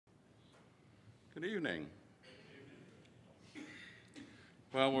Good evening.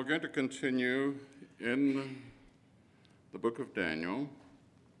 Well, we're going to continue in the book of Daniel.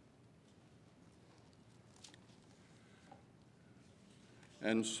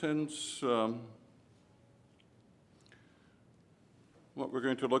 And since what we're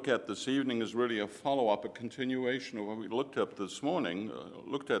going to look at this evening is really a follow-up, a continuation of what we looked at this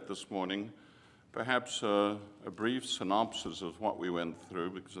morning, perhaps a brief synopsis of what we went through,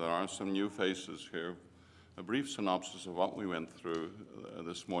 because there are some new faces here. A brief synopsis of what we went through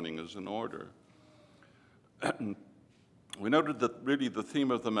this morning is in order. We noted that really the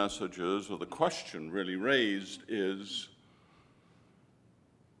theme of the messages, or the question really raised, is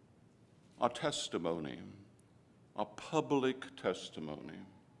our testimony, a public testimony.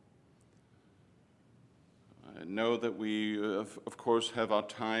 I know that we, of course, have our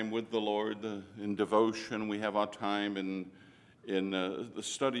time with the Lord in devotion. We have our time in the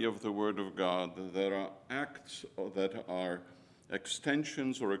study of the Word of God. There are acts that are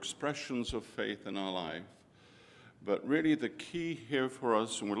extensions or expressions of faith in our life. But really the key here for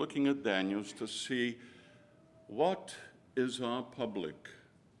us, and we're looking at Daniel, is to see what is our public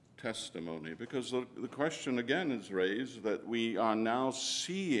testimony. Because the question again is raised that we are now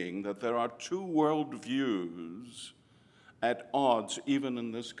seeing that there are two worldviews at odds even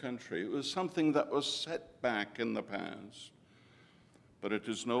in this country. It was something that was set back in the past. But it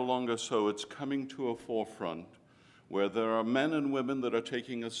is no longer so. It's coming to a forefront where there are men and women that are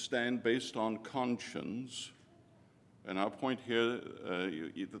taking a stand based on conscience. And our point here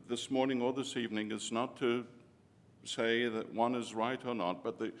this morning or this evening is not to say that one is right or not,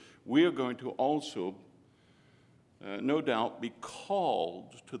 but we are going to also, no doubt, be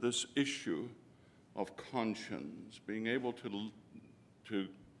called to this issue of conscience, being able to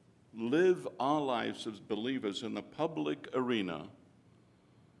live our lives as believers in the public arena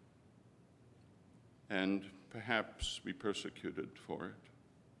and perhaps be persecuted for it.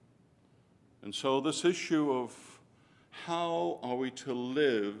 And so this issue of how are we to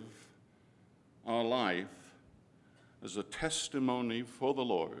live our life as a testimony for the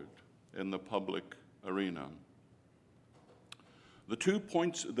Lord in the public arena. The 2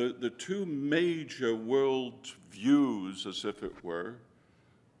 points, the two major world views, as if it were,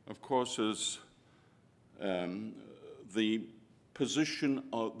 of course, is the position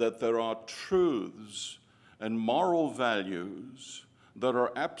that there are truths and moral values that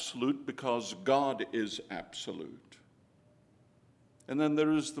are absolute because God is absolute. And then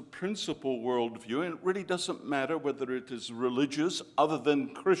there is the principal worldview, and it really doesn't matter whether it is religious other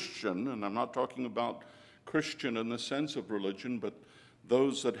than Christian, and I'm not talking about Christian in the sense of religion, but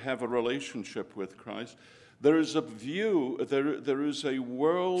those that have a relationship with Christ. There is a view, there is a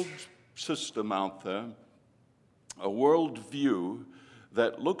world system out there, a worldview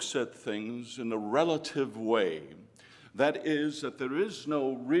that looks at things in a relative way. That is, that there is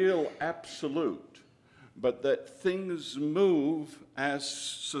no real absolute, but that things move as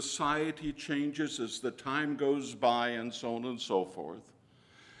society changes, as the time goes by, and so on and so forth.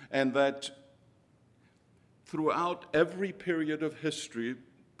 And that throughout every period of history,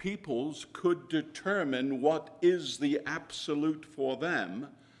 peoples could determine what is the absolute for them,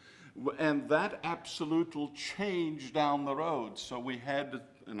 and that absolute will change down the road. So we had,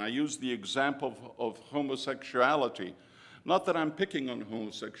 and I use the example of homosexuality. Not that I'm picking on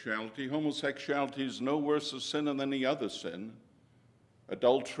homosexuality. Homosexuality is no worse a sin than any other sin.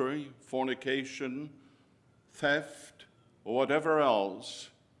 Adultery, fornication, theft, or whatever else.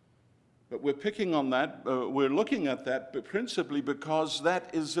 But we're picking on that, we're looking at that, but principally because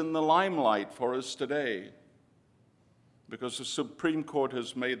that is in the limelight for us today. Because the Supreme Court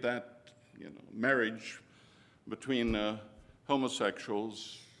has made that, marriage between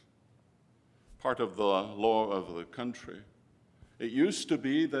homosexuals part of the law of the country. It used to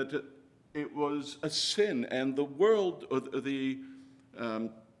be that it was a sin, and the world,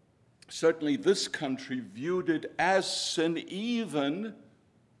 certainly this country, viewed it as sin, even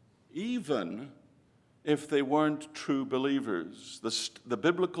if they weren't true believers. The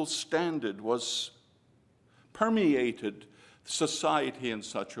biblical standard was permeated society in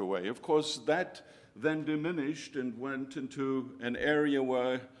such a way. Of course, that then diminished and went into an area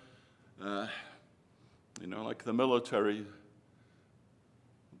where, like the military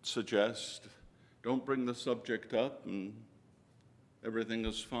suggest, don't bring the subject up and everything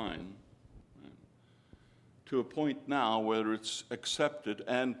is fine. To a point now where it's accepted,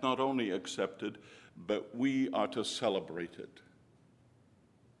 and not only accepted, but we are to celebrate it.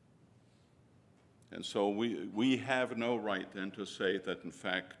 And so we have no right then to say that, in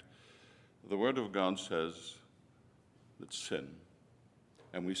fact, the Word of God says it's sin.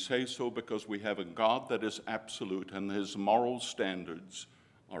 And we say so because we have a God that is absolute, and his moral standards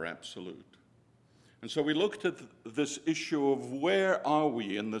are absolute. And so we looked at this issue of where are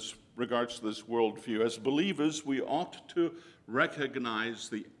we in this regards to this worldview. As believers, we ought to recognize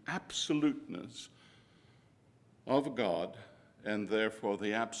the absoluteness of God, and therefore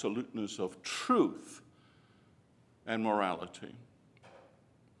the absoluteness of truth and morality.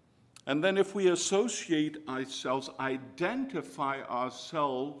 And then if we associate ourselves, identify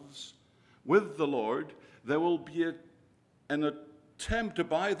ourselves with the Lord, there will be an attempt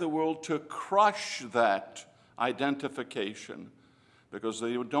by the world to crush that identification, because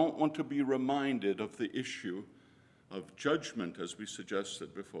they don't want to be reminded of the issue of judgment, as we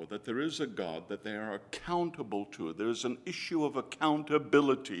suggested before, that there is a God that they are accountable to. There is an issue of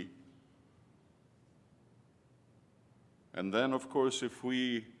accountability. And then, of course, if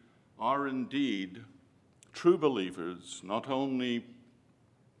we are indeed true believers, not only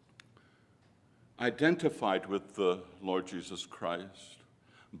identified with the Lord Jesus Christ,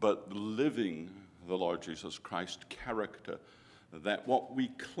 but living the Lord Jesus Christ character, that what we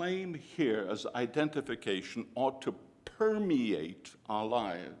claim here as identification ought to permeate our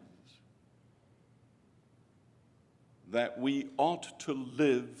lives, that we ought to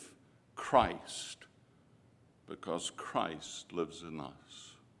live Christ because Christ lives in us.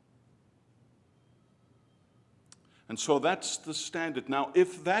 And so that's the standard. Now,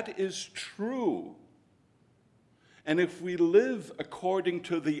 if that is true, and if we live according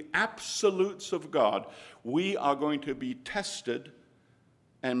to the absolutes of God, we are going to be tested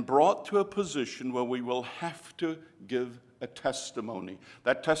and brought to a position where we will have to give a testimony.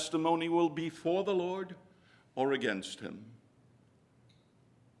 That testimony will be for the Lord or against him.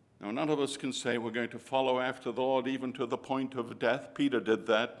 Now, none of us can say we're going to follow after the Lord even to the point of death. Peter did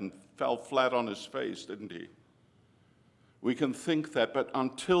that and fell flat on his face, didn't he? We can think that, but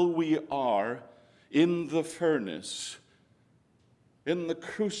until we are in the furnace, in the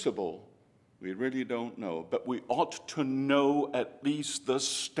crucible, we really don't know. But we ought to know at least the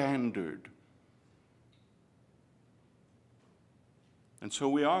standard. And so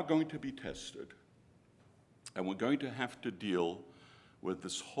we are going to be tested. And we're going to have to deal with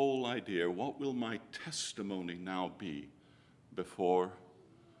this whole idea, what will my testimony now be before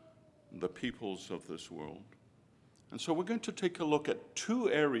the peoples of this world? And so we're going to take a look at two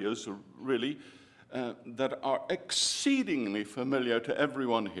areas, really, that are exceedingly familiar to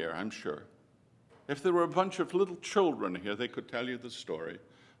everyone here, I'm sure. If there were a bunch of little children here, they could tell you the story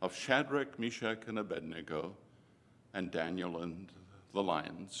of Shadrach, Meshach, and Abednego, and Daniel and the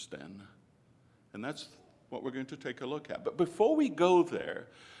lion's den. And that's what we're going to take a look at. But before we go there,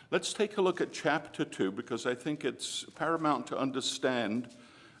 let's take a look at chapter 2, because I think it's paramount to understand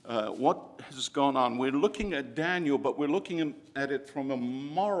what has gone on. We're looking at Daniel, but we're looking at it from a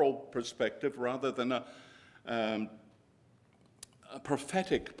moral perspective rather than a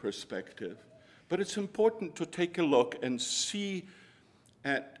prophetic perspective. But it's important to take a look and see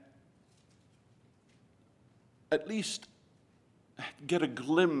at least get a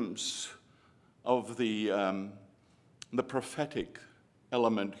glimpse of the prophetic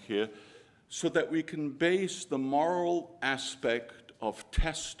element here, so that we can base the moral aspect of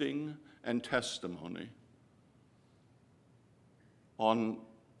testing and testimony on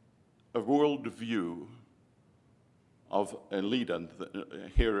a worldview of a leader.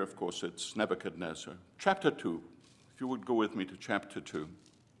 Here, of course, it's Nebuchadnezzar. Chapter 2, if you would go with me to chapter 2.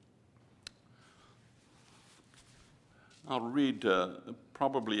 I'll read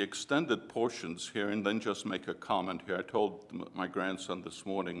probably extended portions here and then just make a comment here. I told my grandson this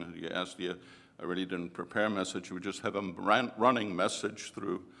morning, he asked you, I really didn't prepare a message. We just have a running message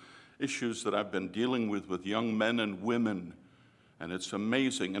through issues that I've been dealing with young men and women. And it's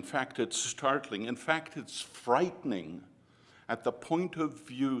amazing. In fact, it's startling. In fact, it's frightening at the point of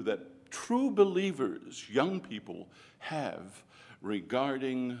view that true believers, young people, have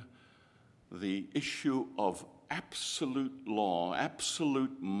regarding the issue of absolute law,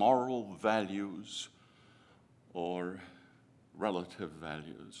 absolute moral values, or relative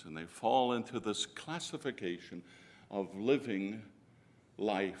values. And they fall into this classification of living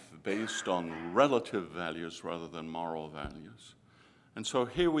life based on relative values rather than moral values. And so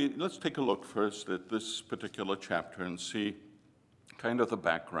here let's take a look first at this particular chapter and see kind of the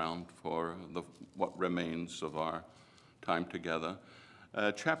background for what remains of our time together.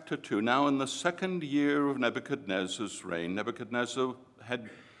 Chapter 2, now in the second year of Nebuchadnezzar's reign, Nebuchadnezzar had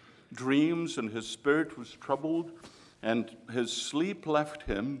dreams and his spirit was troubled and his sleep left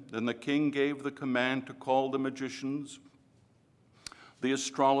him. Then the king gave the command to call the magicians, the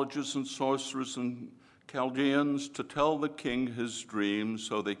astrologers and sorcerers and Chaldeans to tell the king his dream.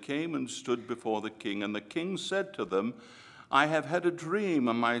 So they came and stood before the king, and the king said to them, I have had a dream,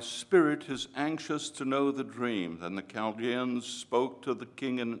 and my spirit is anxious to know the dream. Then the Chaldeans spoke to the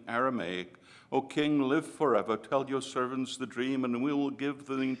king in Aramaic, O king, live forever. Tell your servants the dream, and we will give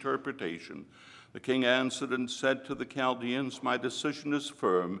the interpretation. The king answered and said to the Chaldeans, my decision is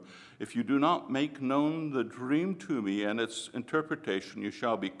firm. If you do not make known the dream to me and its interpretation, you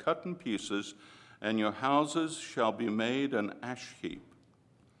shall be cut in pieces, and your houses shall be made an ash heap.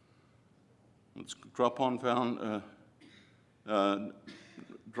 Let's drop on down to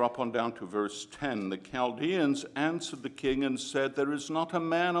verse 10. The Chaldeans answered the king and said, there is not a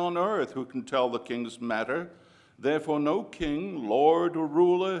man on earth who can tell the king's matter. Therefore no king, lord, or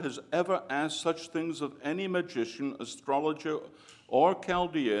ruler has ever asked such things of any magician, astrologer, or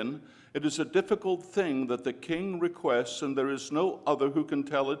Chaldean. It is a difficult thing that the king requests, and there is no other who can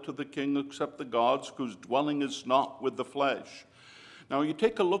tell it to the king except the gods, whose dwelling is not with the flesh. Now you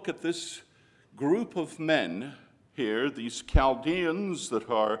take a look at this group of men here, these Chaldeans that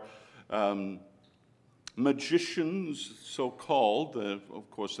are magicians, so-called.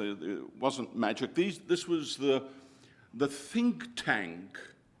 Of course, it wasn't magic. This was the think tank,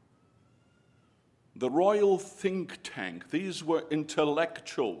 the royal think tank. These were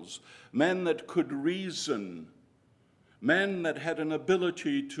intellectuals, men that could reason, men that had an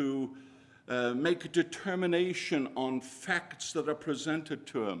ability to make a determination on facts that are presented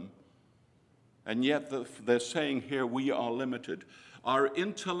to them. And yet they're saying here, we are limited. Our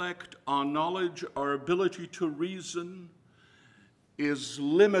intellect, our knowledge, our ability to reason is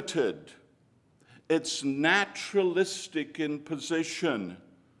limited. It's naturalistic in position.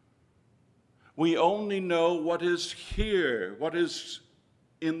 We only know what is here, what is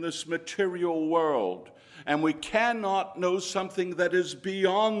in this material world, and we cannot know something that is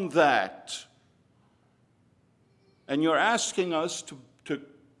beyond that. And you're asking us to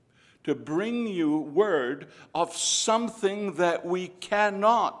bring you word of something that we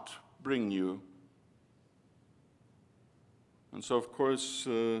cannot bring you. And so, of course,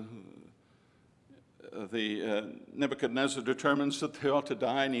 Nebuchadnezzar determines that they ought to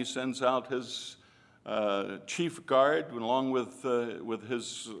die, and he sends out his chief guard along with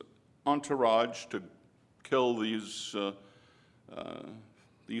his entourage to kill these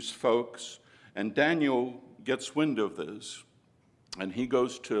folks. And Daniel gets wind of this, and he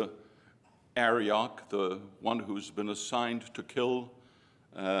goes to Arioch, the one who's been assigned to kill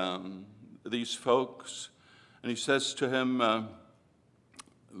these folks, and he says to him,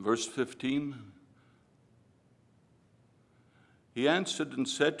 verse 15, he answered and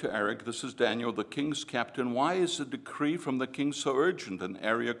said to Arioch, this is Daniel, the king's captain, why is the decree from the king so urgent? And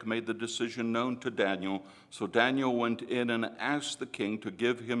Arioch made the decision known to Daniel. So Daniel went in and asked the king to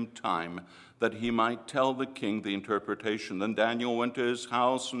give him time that he might tell the king the interpretation. Then Daniel went to his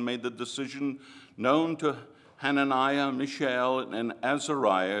house and made the decision known to Hananiah, Mishael, and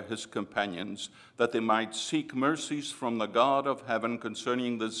Azariah, his companions, that they might seek mercies from the God of heaven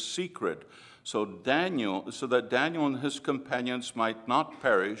concerning the secret, so that Daniel and his companions might not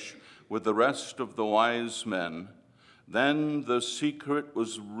perish with the rest of the wise men. Then the secret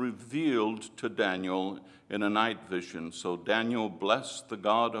was revealed to Daniel in a night vision. So Daniel blessed the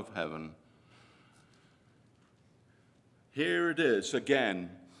God of heaven. Here it is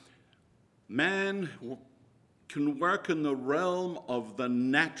again. Man can work in the realm of the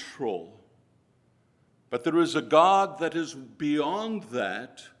natural, but there is a God that is beyond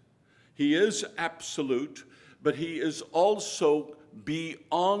that. He is absolute, but he is also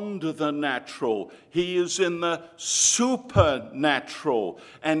beyond the natural. He is in the supernatural,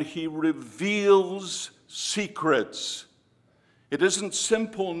 and he reveals secrets. It isn't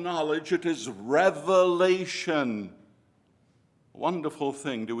simple knowledge, it is revelation. Wonderful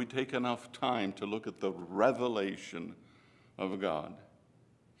thing. Do we take enough time to look at the revelation of God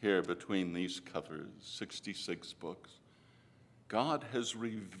here between these covers, 66 books? God has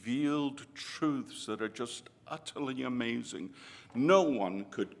revealed truths that are just utterly amazing. No one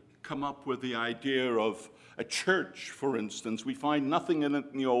could come up with the idea of a church, for instance. We find nothing in it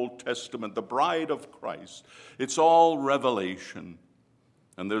in the Old Testament, the bride of Christ. It's all revelation.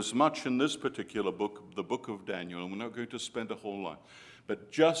 And there's much in this particular book, the book of Daniel, and we're not going to spend a whole lot.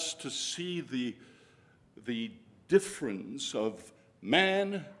 But just to see the difference of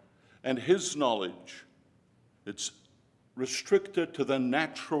man and his knowledge, it's restricted to the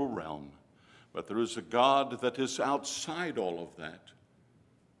natural realm. But there is a God that is outside all of that.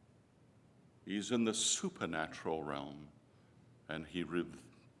 He's in the supernatural realm, and he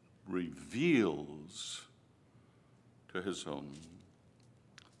reveals to his own.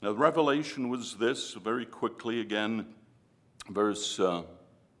 Now, the revelation was this, very quickly again, verse,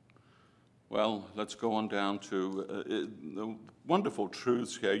 let's go on down to the wonderful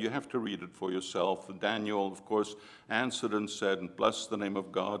truths here. You have to read it for yourself. Daniel, of course, answered and said, and blessed the name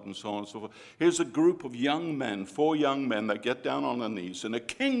of God, and so on and so forth. Here's a group of young men, 4 young men that get down on their knees in a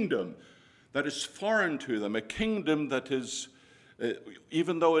kingdom that is foreign to them, a kingdom that is,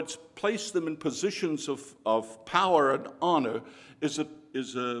 even though it's placed them in positions of power and honor, is a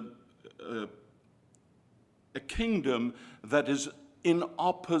kingdom that is in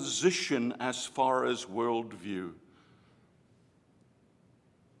opposition as far as worldview.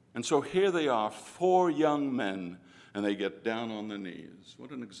 And so here they are, 4 young men, and they get down on their knees.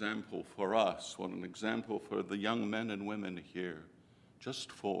 What an example for us. What an example for the young men and women here.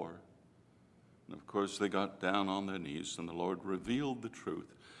 Just 4. And of course, they got down on their knees, and the Lord revealed the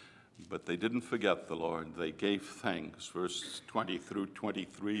truth. But they didn't forget the Lord. They gave thanks. Verse 20 through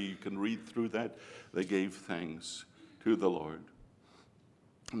 23, you can read through that. They gave thanks to the Lord.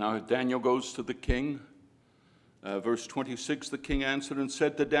 Now Daniel goes to the king. Verse 26, the king answered and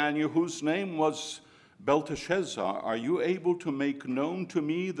said to Daniel, whose name was Belteshazzar, are you able to make known to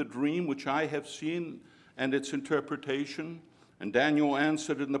me the dream which I have seen and its interpretation? And Daniel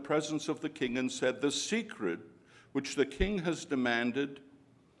answered in the presence of the king and said, the secret which the king has demanded,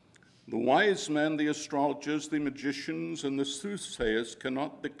 the wise men, the astrologers, the magicians, and the soothsayers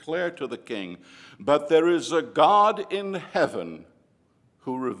cannot declare to the king, but there is a God in heaven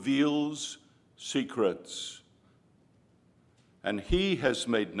who reveals secrets. And he has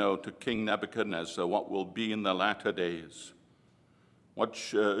made known to King Nebuchadnezzar what will be in the latter days.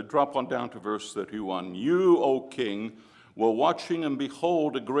 Drop on down to verse 31. You, O king, were watching, and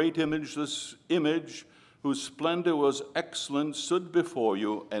behold, a great image, this image, whose splendor was excellent, stood before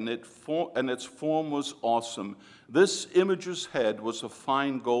you, and its form was awesome. This image's head was of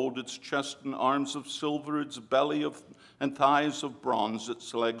fine gold, its chest and arms of silver, its belly and thighs of bronze,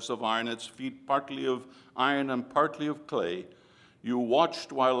 its legs of iron, its feet partly of iron and partly of clay. You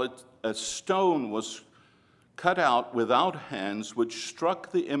watched while a stone was cut out without hands, which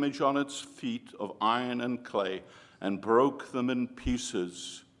struck the image on its feet of iron and clay, and broke them in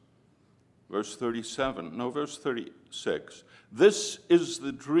pieces. Verse 36. This is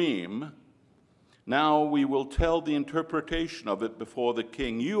the dream. Now we will tell the interpretation of it before the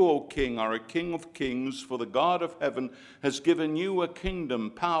king. You, O king, are a king of kings, for the God of heaven has given you a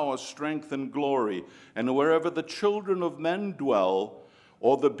kingdom, power, strength, and glory. And wherever the children of men dwell,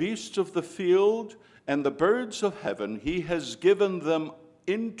 or the beasts of the field, and the birds of heaven, he has given them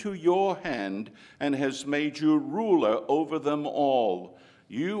into your hand, and has made you ruler over them all.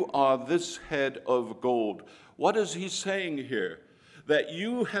 You are this head of gold. What is he saying here? That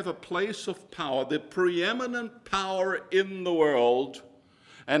you have a place of power, the preeminent power in the world,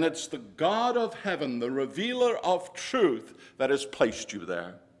 and it's the God of heaven, the revealer of truth, that has placed you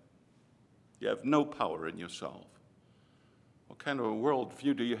there. You have no power in yourself. What kind of a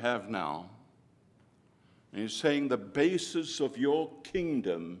worldview do you have now? And he's saying the basis of your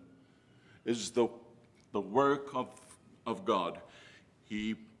kingdom is the work of God.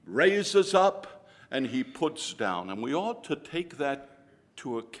 He raises up and he puts down. And we ought to take that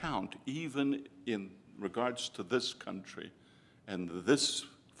to account even in regards to this country and this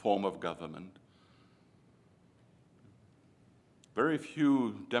form of government. Very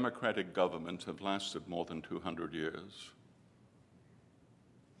few democratic governments have lasted more than 200 years.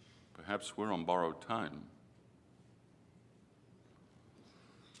 Perhaps we're on borrowed time.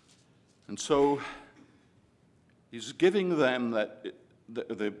 And so he's giving them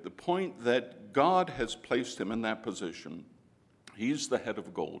the point that God has placed him in that position. He's the head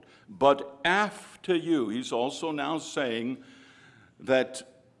of gold. But after you, he's also now saying that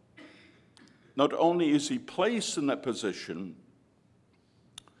not only is he placed in that position,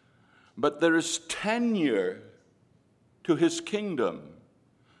 but there is tenure to his kingdom,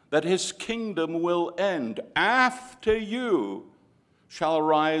 that his kingdom will end. After you shall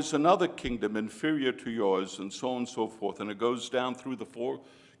arise another kingdom inferior to yours, and so on and so forth. And it goes down through the 4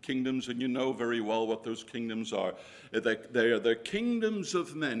 kingdoms, and you know very well what those kingdoms are. They are the kingdoms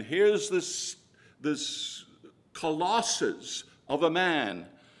of men. Here's this colossus of a man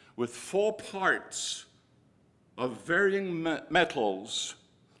with 4 parts of varying metals,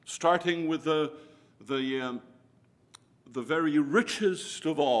 starting with the very richest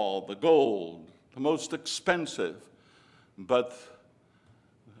of all, the gold, the most expensive, but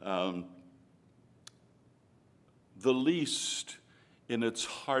the least in its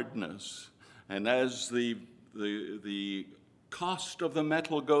hardness. And as the cost of the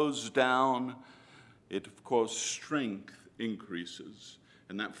metal goes down, it, of course, strength increases.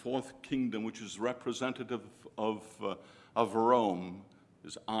 And that fourth kingdom, which is representative of Rome,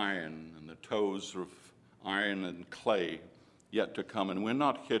 is iron, and the toes of iron and clay yet to come. And we're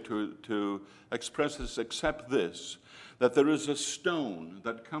not here to express this except this, that there is a stone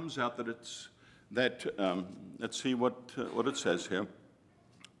that comes out let's see what it says here.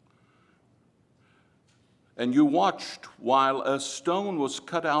 And you watched while a stone was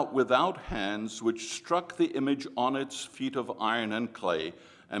cut out without hands, which struck the image on its feet of iron and clay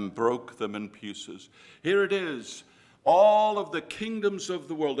and broke them in pieces. Here it is, all of the kingdoms of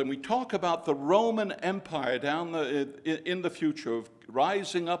the world. And we talk about the Roman Empire in the future, of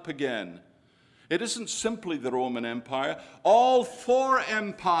rising up again. It isn't simply the Roman Empire. All four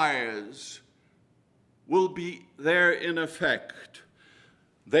empires will be there in effect.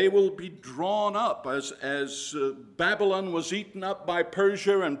 They will be drawn up as Babylon was eaten up by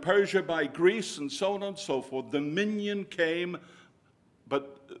Persia and Persia by Greece and so on and so forth. Dominion came,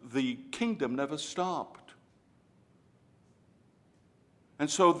 but the kingdom never stopped. And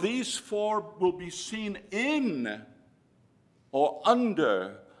so these four will be seen in or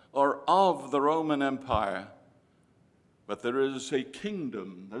under or of the Roman Empire. But there is a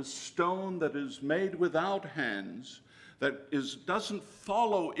kingdom, a stone that is made without hands, that doesn't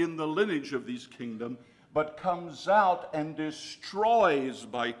follow in the lineage of these kingdoms, but comes out and destroys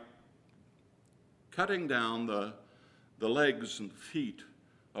by cutting down the legs and feet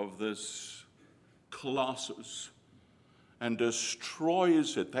of this colossus and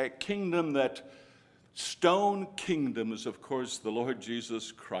destroys it. That kingdom, that stone kingdom, is of course the Lord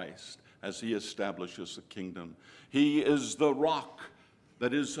Jesus Christ as he establishes the kingdom. He is the rock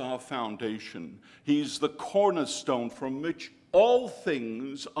that is our foundation. He's the cornerstone from which all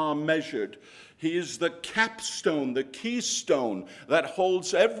things are measured. He is the capstone, the keystone that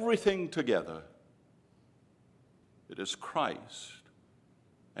holds everything together. It is Christ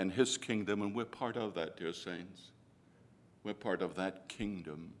and his kingdom, and we're part of that, dear saints. We're part of that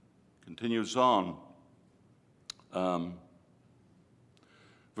kingdom. Continues on.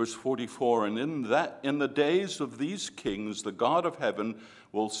 Verse 44, and in the days of these kings, the God of heaven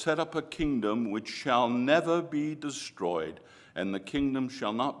will set up a kingdom which shall never be destroyed, and the kingdom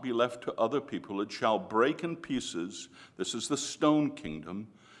shall not be left to other people. It shall break in pieces. This is the stone kingdom.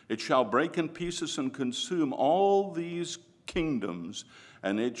 It shall break in pieces and consume all these kingdoms,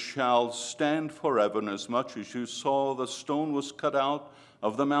 and it shall stand forever. And as much as you saw the stone was cut out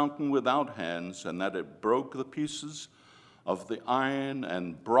of the mountain without hands, and that it broke the pieces of the iron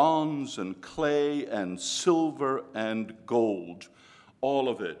and bronze and clay and silver and gold, all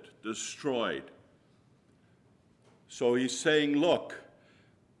of it destroyed. So he's saying, look,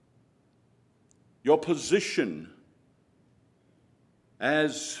 your position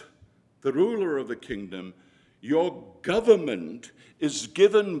as the ruler of the kingdom, your government is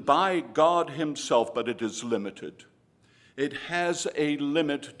given by God himself, but it is limited. It has a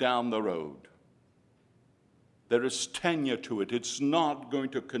limit down the road. There is tenure to it. It's not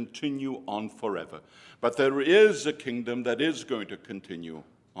going to continue on forever. But there is a kingdom that is going to continue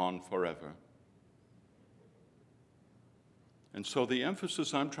on forever. And so the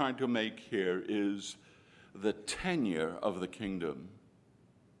emphasis I'm trying to make here is the tenure of the kingdom,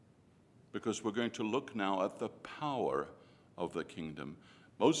 because we're going to look now at the power of the kingdom.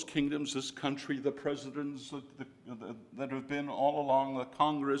 Most kingdoms, this country, the presidents that have been all along, the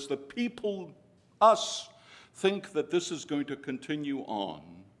Congress, the people, us, think that this is going to continue on.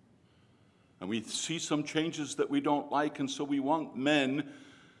 And we see some changes that we don't like, and so we want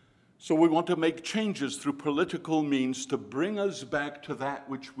to make changes through political means to bring us back to that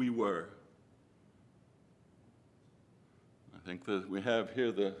which we were. I think that we have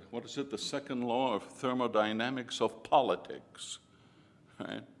here the second law of thermodynamics of politics,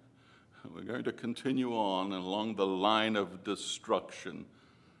 right? We're going to continue on along the line of destruction,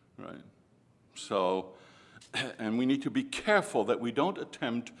 right? So, and we need to be careful that we don't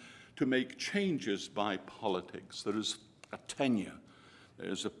attempt to make changes by politics. There is a tenure. There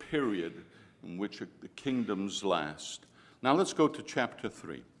is a period in which the kingdoms last. Now let's go to chapter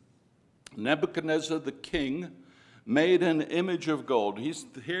 3. Nebuchadnezzar the king made an image of gold.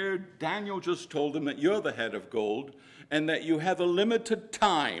 Here Daniel just told him that you're the head of gold and that you have a limited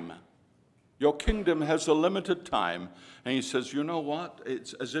time. Your kingdom has a limited time. And he says, you know what?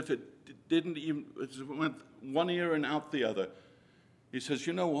 It's as if it went one ear and out the other. He says,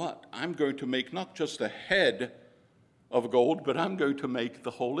 you know what? I'm going to make not just a head of gold, but I'm going to make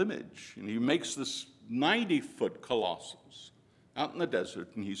the whole image. And he makes this 90-foot colossus out in the desert,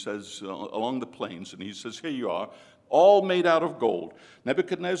 and he says, along the plains, and he says, here you are. all made out of gold.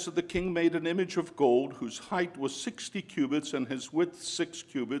 Nebuchadnezzar the king made an image of gold whose height was 60 cubits and his width 6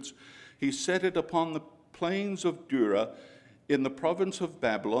 cubits. He set it upon the plains of Dura in the province of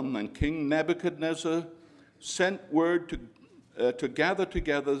Babylon, and King Nebuchadnezzar sent word to gather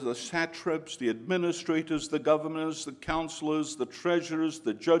together the satraps, the administrators, the governors, the counselors, the treasurers,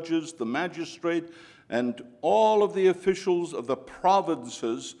 the judges, the magistrate, and all of the officials of the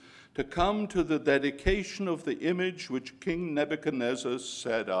provinces to come to the dedication of the image which King Nebuchadnezzar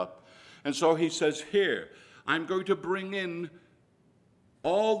set up. And so he says, here, I'm going to bring in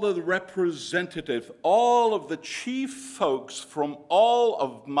all the representative, all of the chief folks from all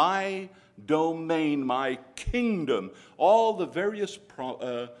of my domain, my kingdom, all the various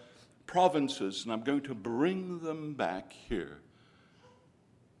provinces, and I'm going to bring them back here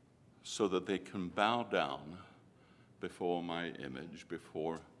so that they can bow down before my image,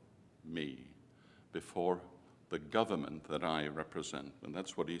 before me, before the government that I represent. And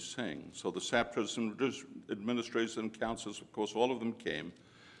that's what he's saying. So the satraps and administrators and councils, of course, all of them came.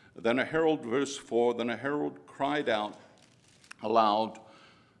 Then a herald, verse 4, then a herald cried out aloud,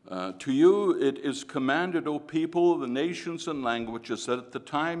 to you it is commanded, O people, the nations and languages, that at the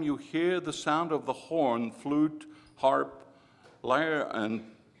time you hear the sound of the horn, flute, harp, lyre, and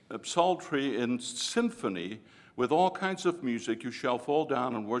psaltery in symphony, with all kinds of music, you shall fall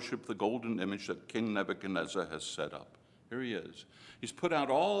down and worship the golden image that King Nebuchadnezzar has set up. Here he is. He's put out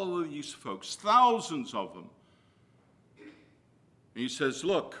all of these folks, thousands of them. He says,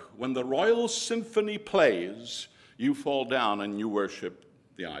 look, when the royal symphony plays, you fall down and you worship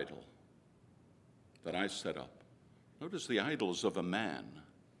the idol that I set up. Notice the idol is of a man.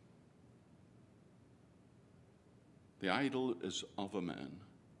 The idol is of a man.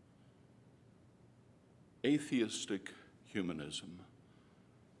 Atheistic humanism,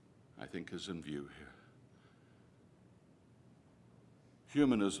 I think, is in view here.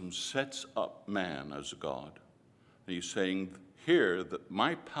 Humanism sets up man as God. And he's saying here that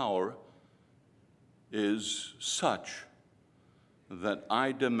my power is such that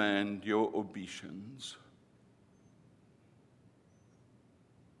I demand your obeisance.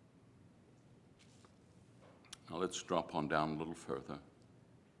 Now let's drop on down a little further.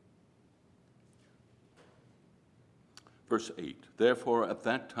 Verse 8, therefore at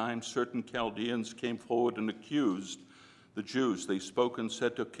that time certain Chaldeans came forward and accused the Jews. They spoke and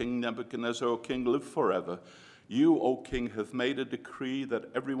said to King Nebuchadnezzar, O king, live forever. You, O king, have made a decree that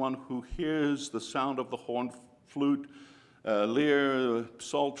everyone who hears the sound of the horn, flute, lyre,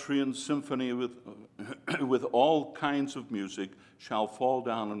 psaltery, and symphony with all kinds of music shall fall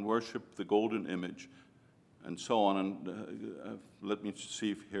down and worship the golden image, and so on. And let me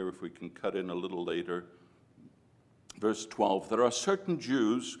see here if we can cut in a little later. Verse 12, there are certain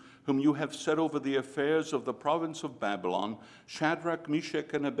Jews whom you have set over the affairs of the province of Babylon, Shadrach,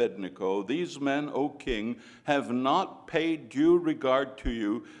 Meshach, and Abednego. These men, O king, have not paid due regard to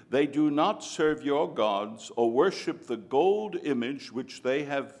you. They do not serve your gods or worship the gold image which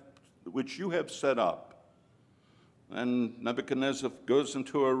you have set up. And Nebuchadnezzar goes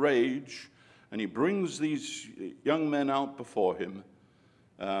into a rage, and he brings these young men out before him.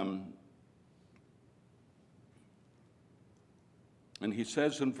 And he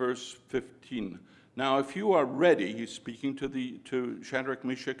says in verse 15, now if you are ready, he's speaking to Shadrach,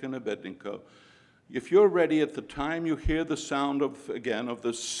 Meshach, and Abednego, if you're ready at the time you hear the sound of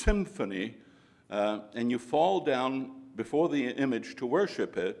the symphony, and you fall down before the image to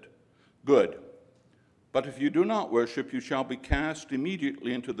worship it, good. But if you do not worship, you shall be cast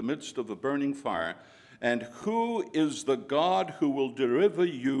immediately into the midst of the burning fire. And who is the God who will deliver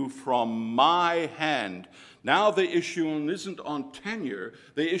you from my hand? Now the issue isn't on tenure,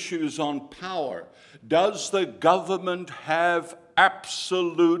 the issue is on power. Does the government have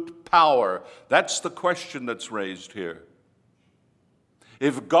absolute power? That's the question that's raised here.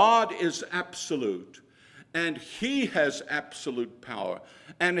 If God is absolute, and he has absolute power,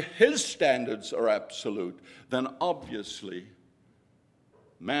 and his standards are absolute, then obviously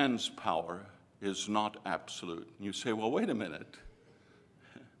man's power is not absolute. And you say, well, wait a minute.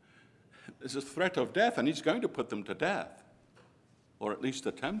 There's a threat of death, and he's going to put them to death, or at least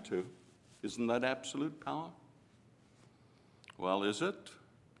attempt to. Isn't that absolute power? Well, is it?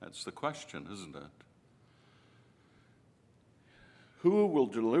 That's the question, isn't it? Who will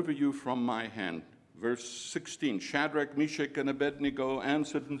deliver you from my hand? Verse 16, Shadrach, Meshach, and Abednego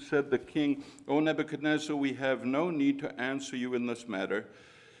answered and said, the king, O Nebuchadnezzar, we have no need to answer you in this matter.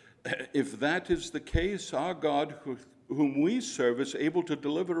 If that is the case, our God, whom we serve, is able to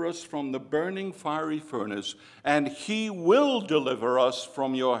deliver us from the burning fiery furnace, and he will deliver us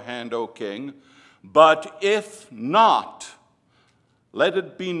from your hand, O king. But if not, let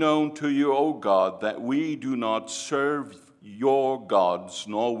it be known to you, O God, that we do not serve your gods,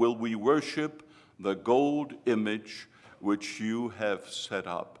 nor will we worship the gold image which you have set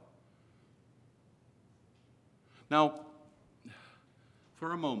up. Now,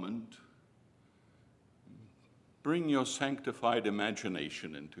 for a moment, bring your sanctified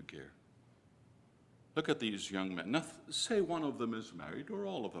imagination into gear. Look at these young men. Now, say one of them is married, or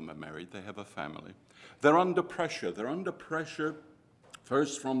all of them are married. They have a family. They're under pressure. They're under pressure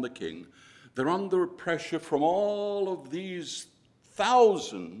first from the king. They're under pressure from all of these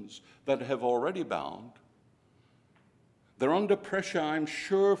thousands that have already bowed. They're under pressure, I'm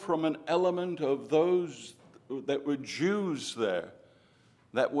sure, from an element of those that were Jews there,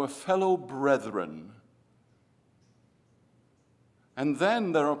 that were fellow brethren. And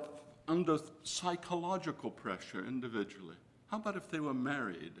then they're under psychological pressure individually. How about if they were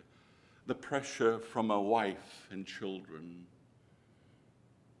married? The pressure from a wife and children.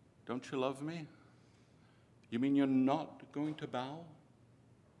 Don't you love me? You mean you're not going to bow?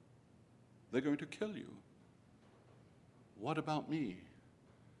 They're going to kill you. What about me?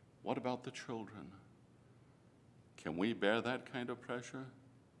 What about the children? Can we bear that kind of pressure?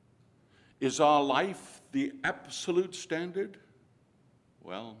 Is our life the absolute standard?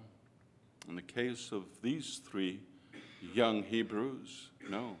 Well, in the case of these three young Hebrews,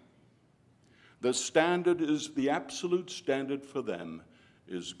 no. The standard is, the absolute standard for them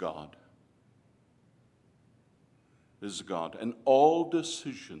is God. Is God. And all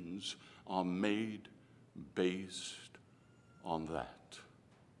decisions are made based on that.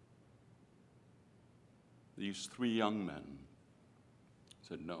 These three young men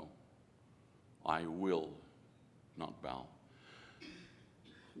said, no, I will not bow.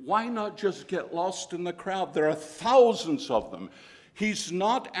 Why not just get lost in the crowd? There are thousands of them. He's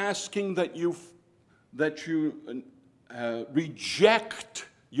not asking that you reject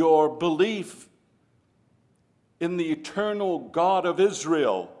your belief in the eternal God of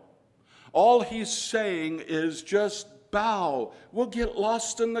Israel. All he's saying is just bow. We'll get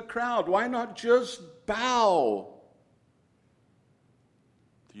lost in the crowd. Why not just bow?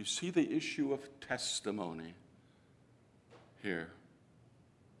 Do you see the issue of testimony here?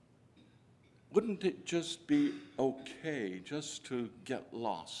 Wouldn't it just be okay just to get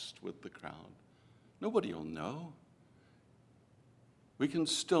lost with the crowd? Nobody will know. We can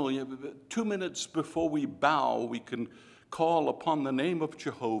still, 2 minutes before we bow, we can call upon the name of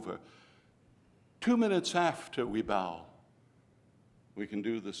Jehovah. 2 minutes after we bow, we can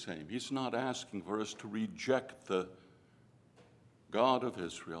do the same. He's not asking for us to reject the God of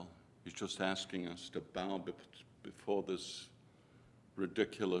Israel. He's just asking us to bow before this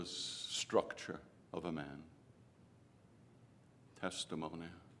ridiculous structure of a man. Testimony.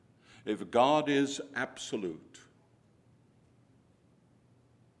 If God is absolute,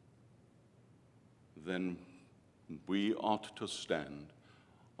 then we ought to stand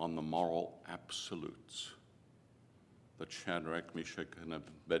on the moral absolutes that Shadrach, Meshach, and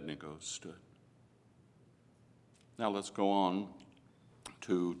Abednego stood. Now let's go on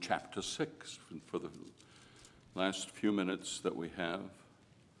to chapter 6 for the last few minutes that we have.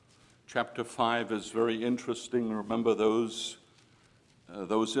 Chapter 5 is very interesting. Remember those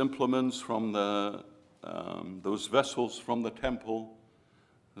implements from those vessels from the temple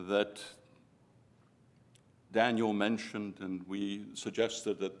that Daniel mentioned, and we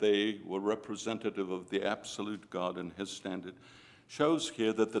suggested that they were representative of the absolute God and his standard. Shows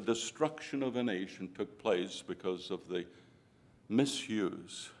here that the destruction of a nation took place because of the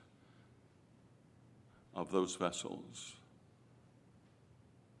misuse of those vessels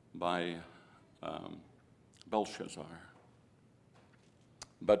by Belshazzar.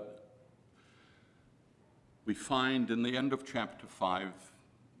 But we find in the end of chapter 5,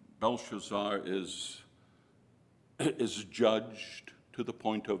 Belshazzar is judged to the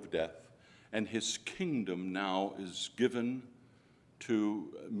point of death, and his kingdom now is given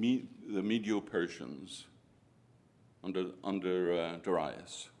to the Medo-Persians under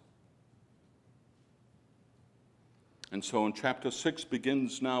Darius. And so in chapter 6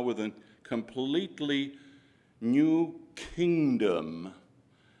 begins now with a completely new kingdom,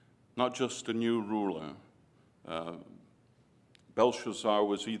 not just a new ruler. Belshazzar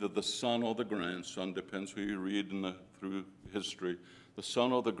was either the son or the grandson, depends who you read through history, the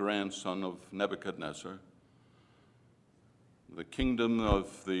son or the grandson of Nebuchadnezzar. The kingdom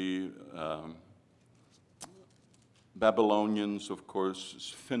of the Babylonians, of course, is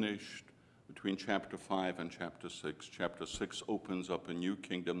finished between chapter 5 and chapter 6. Chapter 6 opens up a new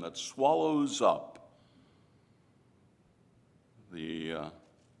kingdom that swallows up the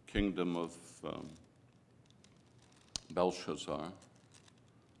kingdom of Belshazzar,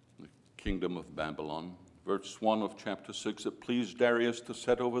 the kingdom of Babylon. Verse 1 of chapter 6, it pleased Darius to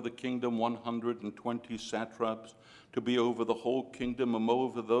set over the kingdom 120 satraps, to be over the whole kingdom, and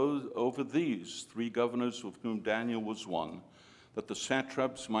over these 3 governors, of whom Daniel was one, that the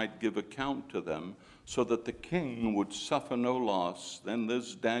satraps might give account to them, so that the king would suffer no loss. Then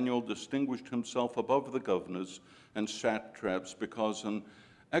this Daniel distinguished himself above the governors and satraps, because an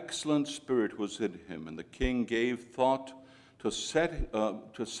excellent spirit was in him, and the king gave thought to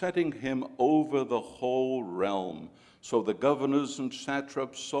setting him over the whole realm. So the governors and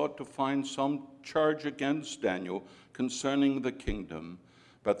satraps sought to find some charge against Daniel concerning the kingdom,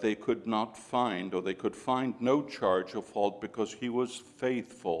 but they could not find, or they could find no charge of fault, because he was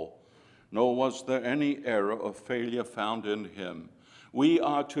faithful, nor was there any error or failure found in him. We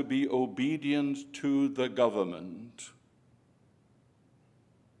are to be obedient to the government.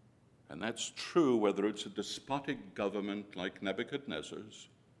 And that's true whether it's a despotic government like Nebuchadnezzar's,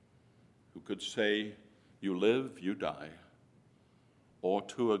 who could say, you live, you die, or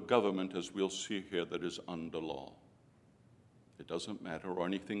to a government, as we'll see here, that is under law. It doesn't matter, or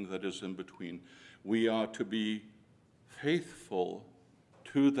anything that is in between. We are to be faithful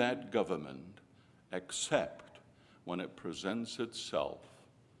to that government, except when it presents itself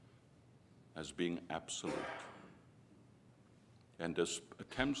as being absolute and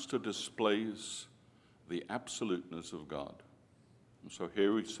attempts to displace the absoluteness of God. And so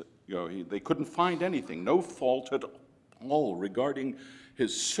here they couldn't find anything, no fault at all regarding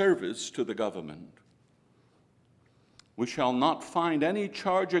his service to the government. We shall not find any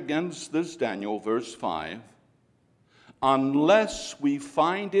charge against this Daniel, verse 5, unless we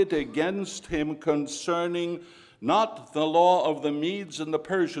find it against him concerning not the law of the Medes and the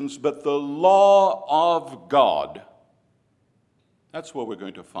Persians, but the law of God. That's where we're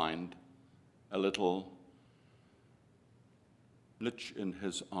going to find a little niche in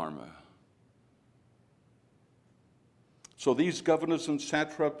his armor. So these governors and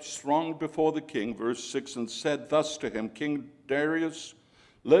satraps thronged before the king, verse 6, and said thus to him, King Darius,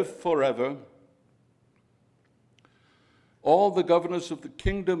 live forever. All the governors of the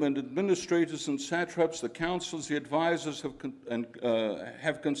kingdom and administrators and satraps, the councils, the advisors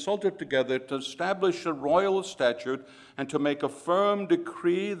have consulted together to establish a royal statute and to make a firm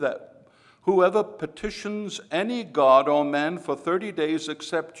decree that whoever petitions any god or man for 30 days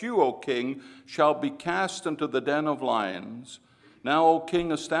except you, O king, shall be cast into the den of lions. Now, O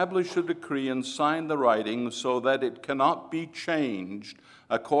king, establish a decree and sign the writing so that it cannot be changed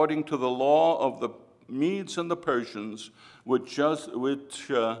according to the law of the Medes and the Persians, which does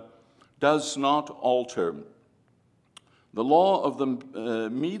not alter. The law of the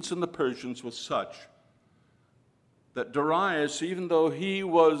Medes and the Persians was such that Darius, even though he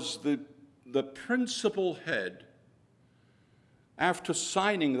was the principal head, after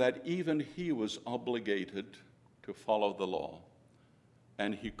signing that, even he was obligated to follow the law,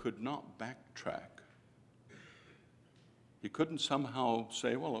 and he could not backtrack. He couldn't somehow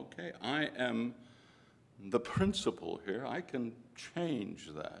say, well, okay, I am the principal here, I can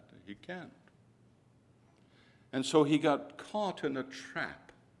change that. He can't. And so he got caught in a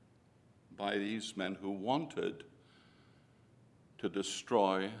trap by these men who wanted to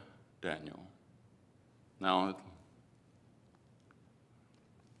destroy Daniel. Now,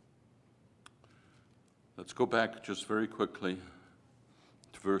 let's go back just very quickly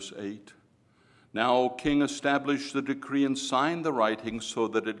to verse 8. Now, O king, establish the decree and sign the writing so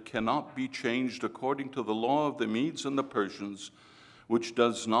that it cannot be changed according to the law of the Medes and the Persians, which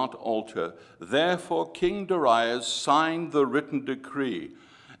does not alter. Therefore, King Darius signed the written decree.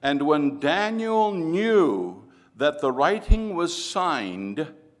 And when Daniel knew that the writing was signed,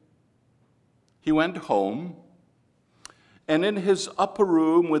 he went home, and in his upper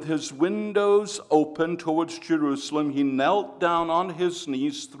room, with his windows open towards Jerusalem, he knelt down on his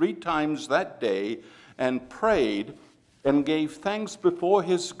knees 3 times that day and prayed and gave thanks before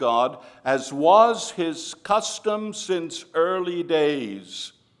his God, as was his custom since early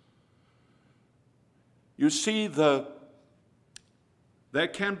days. You see, there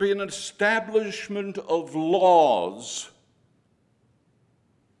can be an establishment of laws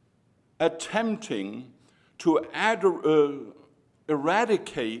attempting to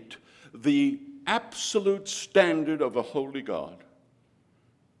eradicate the absolute standard of a holy God.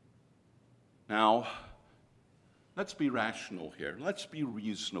 Now, let's be rational here. Let's be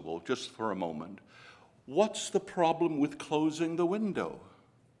reasonable just for a moment. What's the problem with closing the window?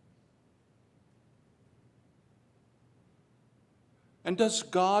 And does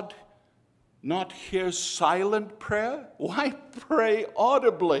God not hear silent prayer? Why pray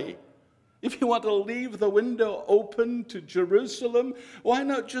audibly? If you want to leave the window open to Jerusalem, why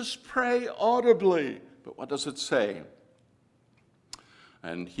not just pray audibly? But what does it say?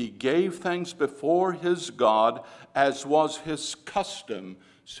 And he gave thanks before his God, as was his custom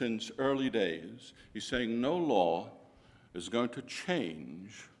since early days. He's saying no law is going to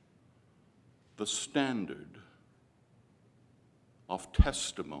change the standard of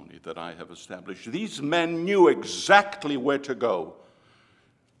testimony that I have established. These men knew exactly where to go.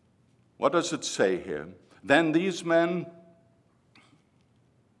 What does it say here? Then these men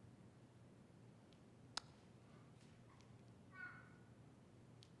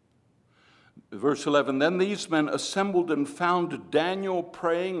Verse 11, then these men assembled and found Daniel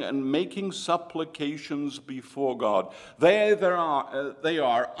praying and making supplications before God. They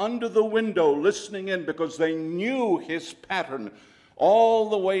are under the window listening in because they knew his pattern all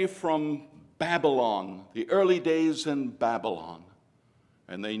the way from Babylon, the early days in Babylon.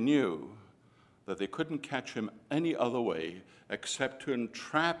 And they knew that they couldn't catch him any other way except to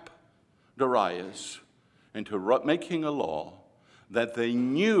entrap Darius into making a law that they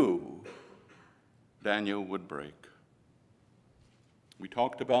knew Daniel would break. We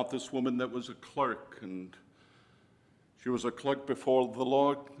talked about this woman that was a clerk, and she was a clerk before the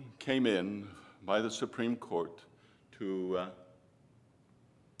Lord came in by the Supreme Court to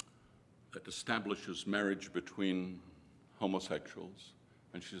that establishes marriage between homosexuals.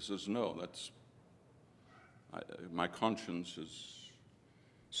 And she says, no, my conscience is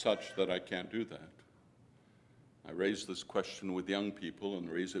such that I can't do that. I raise this question with young people and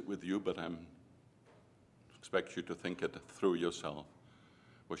raise it with you, but I expect you to think it through yourself.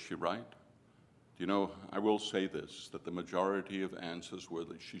 Was she right? You know, I will say this, that the majority of answers were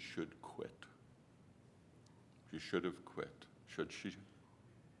that she should quit. She should have quit. Should she?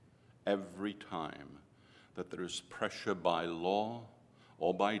 Every time that there is pressure by law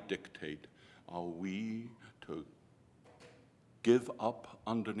or by dictate, are we to give up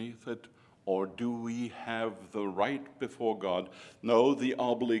underneath it? Or do we have the right before God? No, the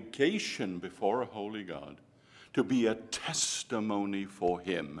obligation before a holy God to be a testimony for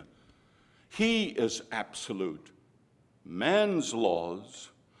him. He is absolute. Man's laws,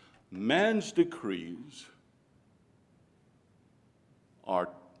 man's decrees are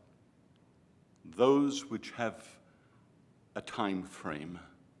those which have a time frame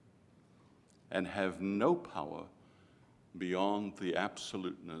and have no power beyond the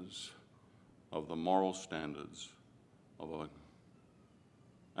absoluteness of the moral standards of an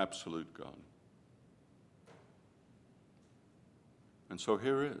absolute God. And so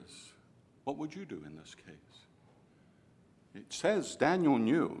here is, what would you do in this case? It says Daniel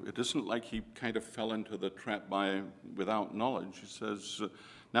knew. It isn't like he kind of fell into the trap without knowledge. It says,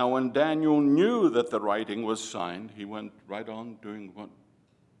 now when Daniel knew that the writing was signed, he went right on doing what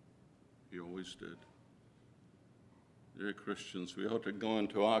he always did. Dear Christians, we ought to go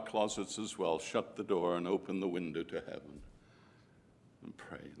into our closets as well, shut the door and open the window to heaven and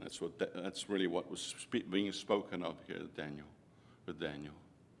pray. That's really what was being spoken of here, with Daniel.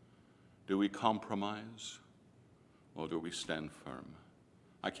 Do we compromise or do we stand firm?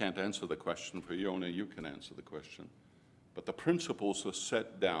 I can't answer the question for you, only you can answer the question. But the principles are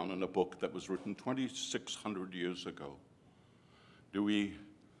set down in a book that was written 2,600 years ago. Do we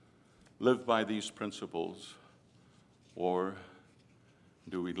live by these principles, or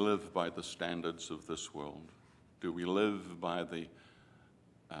do we live by the standards of this world? Do we live by the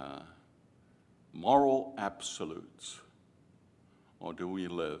moral absolutes, or do we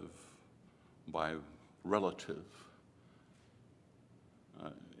live by relative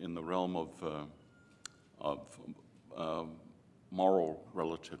in the realm of moral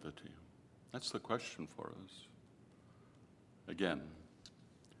relativity? That's the question for us. Again,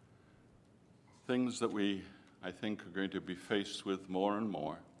 things that I think are going to be faced with more and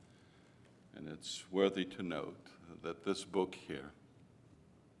more, and it's worthy to note that this book here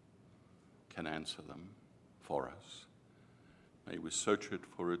can answer them for us. May we search it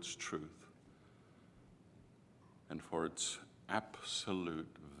for its truth and for its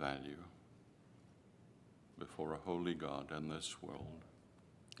absolute value before a holy God and this world.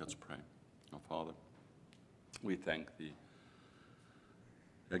 Let's pray. Our Father, we thank Thee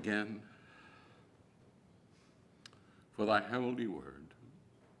again for Thy holy word.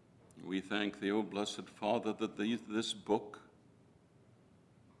 We thank Thee, O blessed Father, that this book,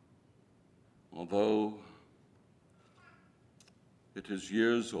 although it is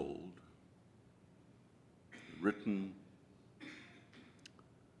years old, written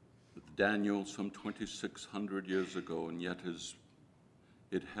with Daniel some 2,600 years ago, and yet is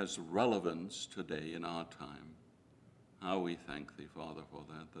it has relevance today in our time. How we thank thee, Father, for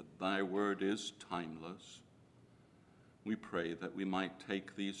that thy word is timeless. We pray that we might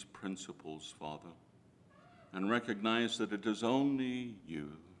take these principles, Father, and recognize that it is only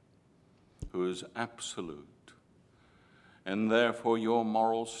you who is absolute, and therefore your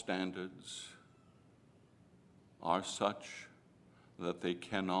moral standards are such that they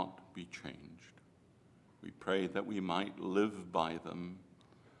cannot be changed. We pray that we might live by them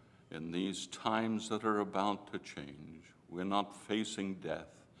in these times that are about to change. We're not facing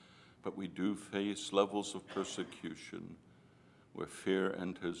death, but we do face levels of persecution where fear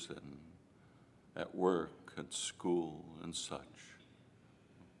enters in, at work, at school, and such.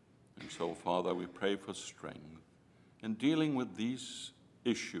 And so, Father, we pray for strength in dealing with these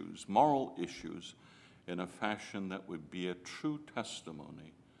issues, moral issues, in a fashion that would be a true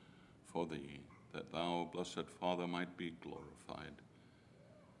testimony for thee, that thou, blessed Father, might be glorified.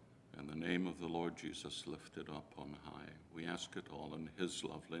 In the name of the Lord Jesus lifted up on high, we ask it all in his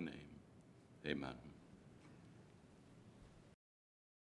lovely name. Amen.